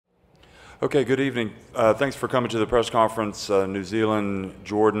Okay, good evening. Thanks for coming to the press conference. New Zealand,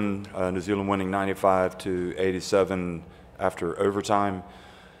 Jordan, New Zealand winning 95-87 after overtime.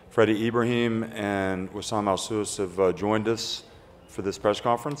 Freddy Ibrahim and Wesam Al-Sous have joined us for this press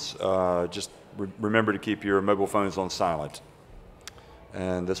conference. Just remember to keep your mobile phones on silent.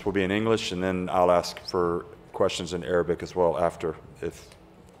 And this will be in English, and then I'll ask for questions in Arabic as well after.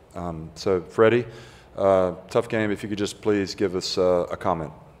 So, Freddy, tough game. If you could just please give us a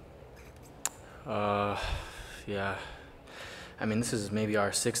comment. Yeah. I mean, this is maybe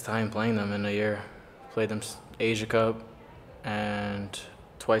our sixth time playing them in a year. Played them Asia Cup and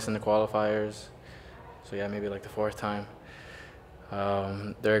twice in the qualifiers. So yeah, maybe like the fourth time.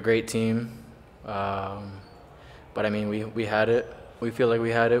 They're a great team. But I mean, we had it. We feel like we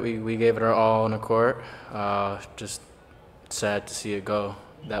had it. We gave it our all on the court. Just sad to see it go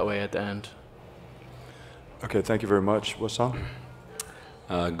that way at the end. Okay, thank you very much. Wesam?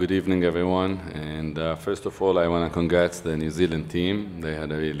 Good evening, everyone. And first of all, I want to congrats the New Zealand team. They had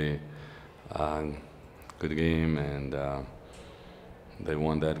a really good game, and they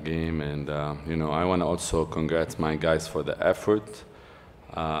won that game. And I want to also congrats my guys for the effort.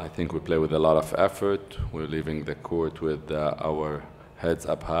 I think we play with a lot of effort. We're leaving the court with our heads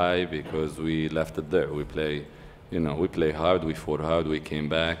up high because we left it there. We play hard. We fought hard. We came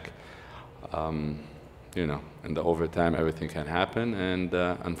back. In the overtime, everything can happen, and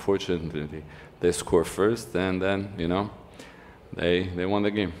unfortunately, they score first, and then, they won the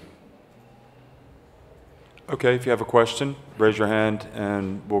game. Okay, if you have a question, raise your hand,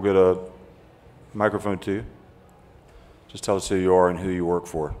 and we'll get a microphone to you. Just tell us who you are and who you work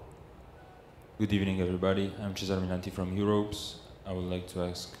for. Good evening, everybody. I'm Cesar Milanti from Europes. I would like to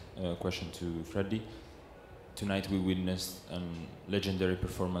ask a question to Freddy. Tonight we witnessed a legendary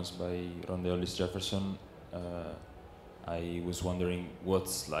performance by Rondeau Jefferson. I was wondering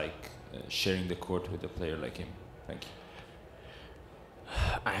what's like sharing the court with a player like him. Thank you.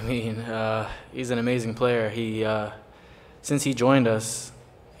 I mean, he's an amazing player. Since he joined us,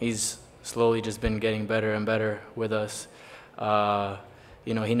 he's slowly just been getting better and better with us.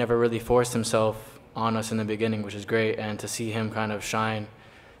 He never really forced himself on us in the beginning, which is great. And to see him kind of shine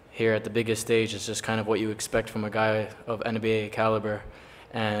here at the biggest stage is just kind of what you expect from a guy of NBA caliber.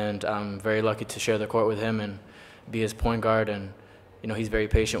 And I'm very lucky to share the court with him and be his point guard. And, he's very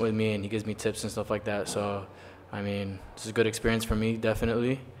patient with me and he gives me tips and stuff like that. So, I mean, this is a good experience for me,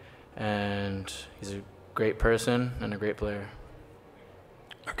 definitely. And he's a great person and a great player.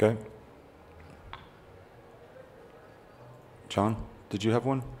 Okay. John, did you have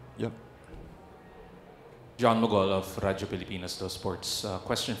one? Yep. John Mogol of Radyo Pilipinas, Dos Sports.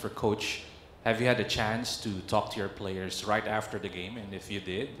 Question for Coach. Have you had a chance to talk to your players right after the game? And if you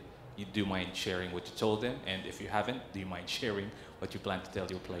did, do you mind sharing what you told them? And if you haven't, do you mind sharing what you plan to tell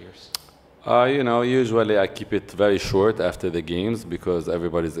your players? Usually I keep it very short after the games because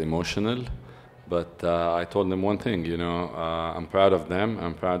everybody's emotional. But I told them one thing, I'm proud of them.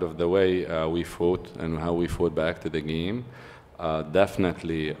 I'm proud of the way we fought and how we fought back to the game.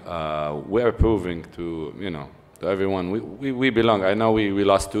 Definitely, we're proving to, to everyone, we belong. I know we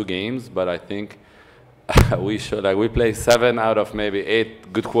lost 2 games, but I think we should, we play 7 out of maybe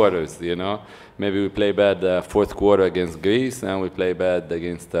 8 good quarters, Maybe we play bad fourth quarter against Greece, and we play bad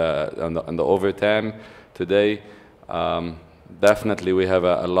against on the overtime today. Definitely, we have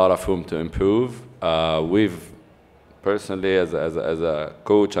a lot of room to improve. We've personally, as a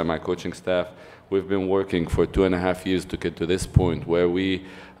coach and my coaching staff, we've been working for 2.5 years to get to this point where we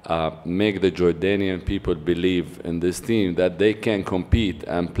make the Jordanian people believe in this team that they can compete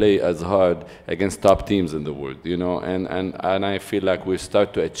and play as hard against top teams in the world, and I feel like we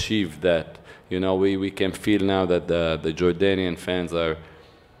start to achieve that. We can feel now that the Jordanian fans are,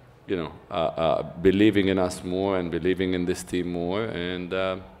 believing in us more and believing in this team more,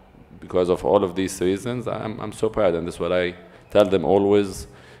 and because of all of these reasons, I'm so proud, and this is what I tell them always,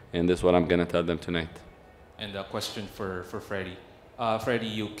 and this is what I'm going to tell them tonight. And a question for Freddy. Freddy,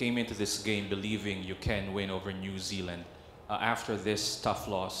 you came into this game believing you can win over New Zealand. After this tough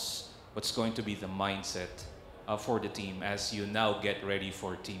loss, what's going to be the mindset for the team as you now get ready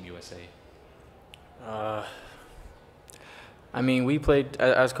for Team USA? I mean, we played,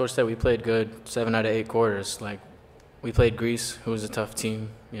 as Coach said, we played good 7 out of 8 quarters. Like, we played Greece, who was a tough team,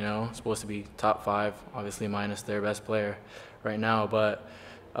 supposed to be top 5, obviously minus their best player right now. But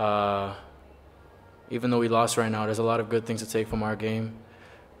even though we lost right now, there's a lot of good things to take from our game.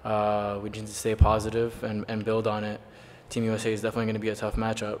 We need to stay positive and build on it. Team USA is definitely going to be a tough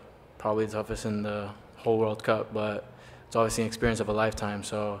matchup, probably the toughest in the whole World Cup, but it's obviously an experience of a lifetime.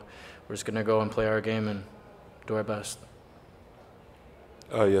 So we're just going to go and play our game and do our best.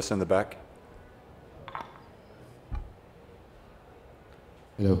 Yes, in the back.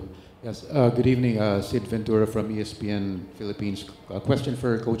 Hello. Yes, good evening. Sid Ventura from ESPN Philippines. A question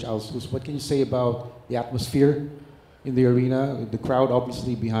for Coach Al-Sous. What can you say about the atmosphere in the arena, the crowd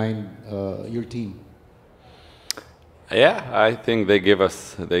obviously behind your team? Yeah, I think they give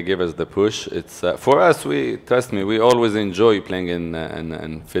us the push. It's for us. We trust me. We always enjoy playing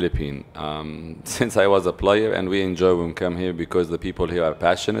in Philippines. Since I was a player, and we enjoy when we come here because the people here are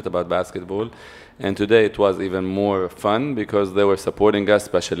passionate about basketball. And today it was even more fun because they were supporting us,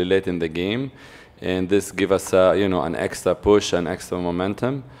 especially late in the game, and this give us you know, an extra push and extra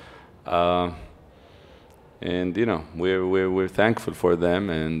momentum. And you know, we're thankful for them,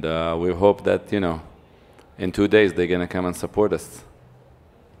 and we hope that, you know, in 2 days they're gonna come and support us.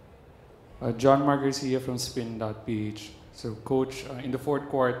 John Garcia from Spin.ph. So, Coach, in the fourth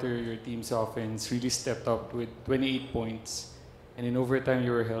quarter, your team's offense really stepped up with 28 points, and in overtime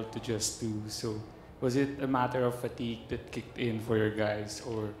you were held to just 2. So, was it a matter of fatigue that kicked in for your guys,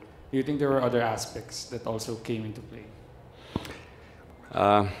 or do you think there were other aspects that also came into play?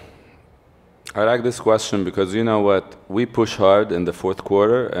 I like this question because, you know what, we push hard in the fourth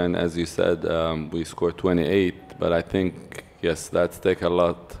quarter, and as you said, we scored 28, but I think, yes, that's take a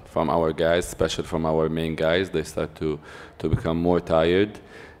lot from our guys, especially from our main guys. They start to become more tired,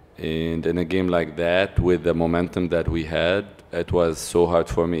 and in a game like that, with the momentum that we had, it was so hard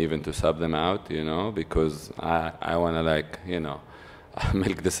for me even to sub them out, you know, because I want to, like, you know,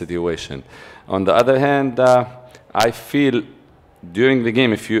 milk the situation. On the other hand, I feel during the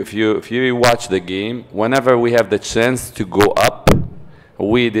game, if you watch the game, whenever we have the chance to go up,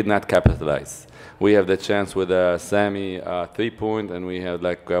 we did not capitalize. We have the chance with Sammy 3-point, and we had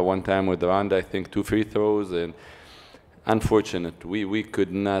like one time with Randa, I think 2 free throws, and unfortunate, we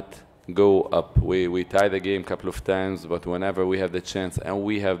could not go up. We tied the game a couple of times, but whenever we have the chance and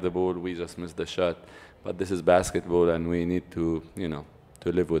we have the ball, we just miss the shot. But this is basketball, and we need to, you know,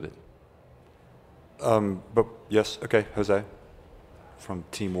 to live with it. But yes, okay, Jose from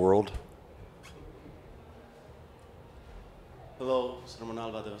Team World. Hello, Ramon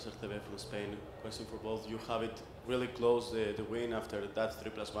Alba de TV from Spain. Question for both. You have it really close, the win after that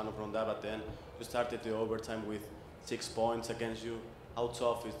 3+1 of Ronda, but then you started the overtime with 6 points against you. How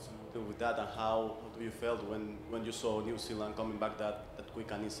tough is to do with that, and how do you felt when you saw New Zealand coming back that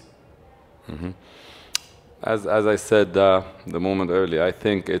quick and easy? Mm-hmm. As I said the moment earlier, I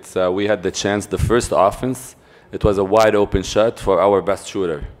think it's we had the chance. The first offense, it was a wide open shot for our best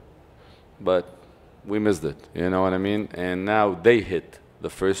shooter, but we missed it. You know what I mean? And now they hit the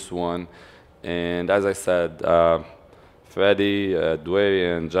first one, and as I said, Freddy,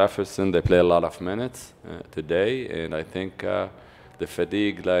 Dwayne, and Jefferson, they play a lot of minutes today, and I think the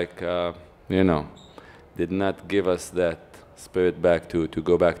fatigue, like you know, did not give us that spirit back to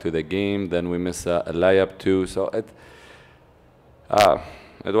go back to the game. Then we miss a layup too, so it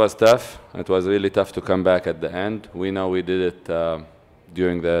was tough. It was really tough to come back at the end. We know we did it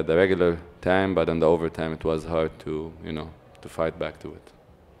during the regular time, but in the overtime it was hard to, you know, to fight back to it.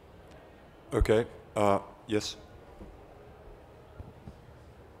 Okay. Yes.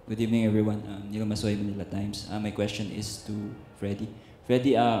 Good evening, everyone. Nilo Masoy, Manila Times. My question is to Freddy.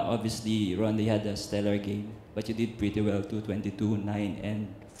 Freddy, obviously, Ronde had a stellar game, but you did pretty well too, 22, 9, and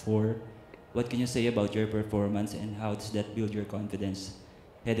 4. What can you say about your performance, and how does that build your confidence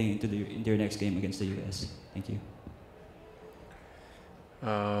heading into your next game against the US? Thank you.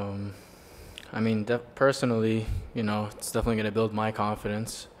 I mean, personally, you know, it's definitely going to build my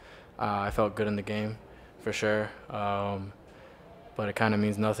confidence. I felt good in the game, for sure. But it kind of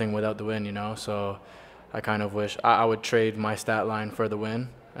means nothing without the win, you know? So I kind of wish I would trade my stat line for the win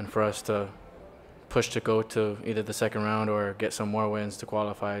and for us to push to go to either the second round or get some more wins to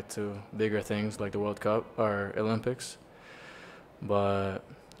qualify to bigger things like the World Cup or Olympics. But,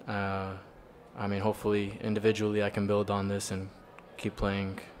 I mean, hopefully, individually, I can build on this and keep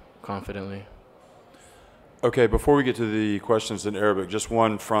playing confidently. Okay, before we get to the questions in Arabic, just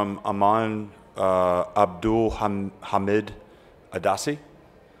one from Aman Abdul Hamid Adasi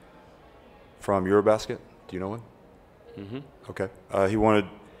from Eurobasket. Do you know him? Mm-hmm. Okay. He wanted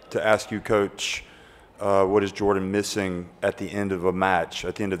to ask you, Coach, what is Jordan missing at the end of a match,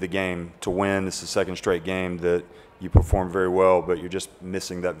 at the end of the game, to win? This is the second straight game that you performed very well, but you're just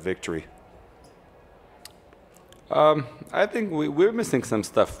missing that victory. I think we're missing some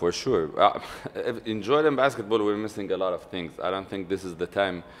stuff for sure. In Jordan basketball, we're missing a lot of things. I don't think this is the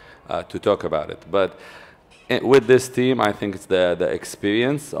time to talk about it. But with this team, I think it's the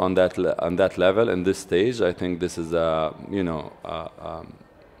experience on that level and this stage. I think this is you know,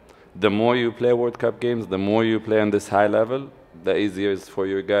 the more you play World Cup games, the more you play on this high level, the easier it's for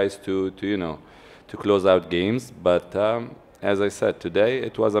your guys to you know, to close out games. But as I said, today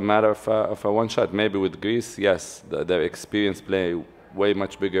it was a matter of a one shot. Maybe with Greece, yes, their experience play way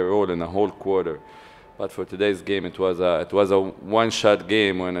much bigger role in the whole quarter. But for today's game, it was a one-shot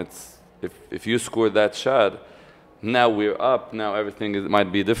game. When it's if you score that shot, now we're up. Now everything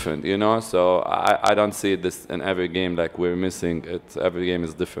might be different, you know. So I don't see this in every game like we're missing. Every game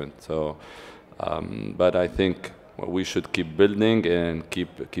is different. So, but I think we should keep building and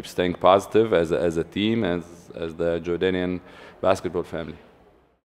keep staying positive as a team, as the Jordanian basketball family.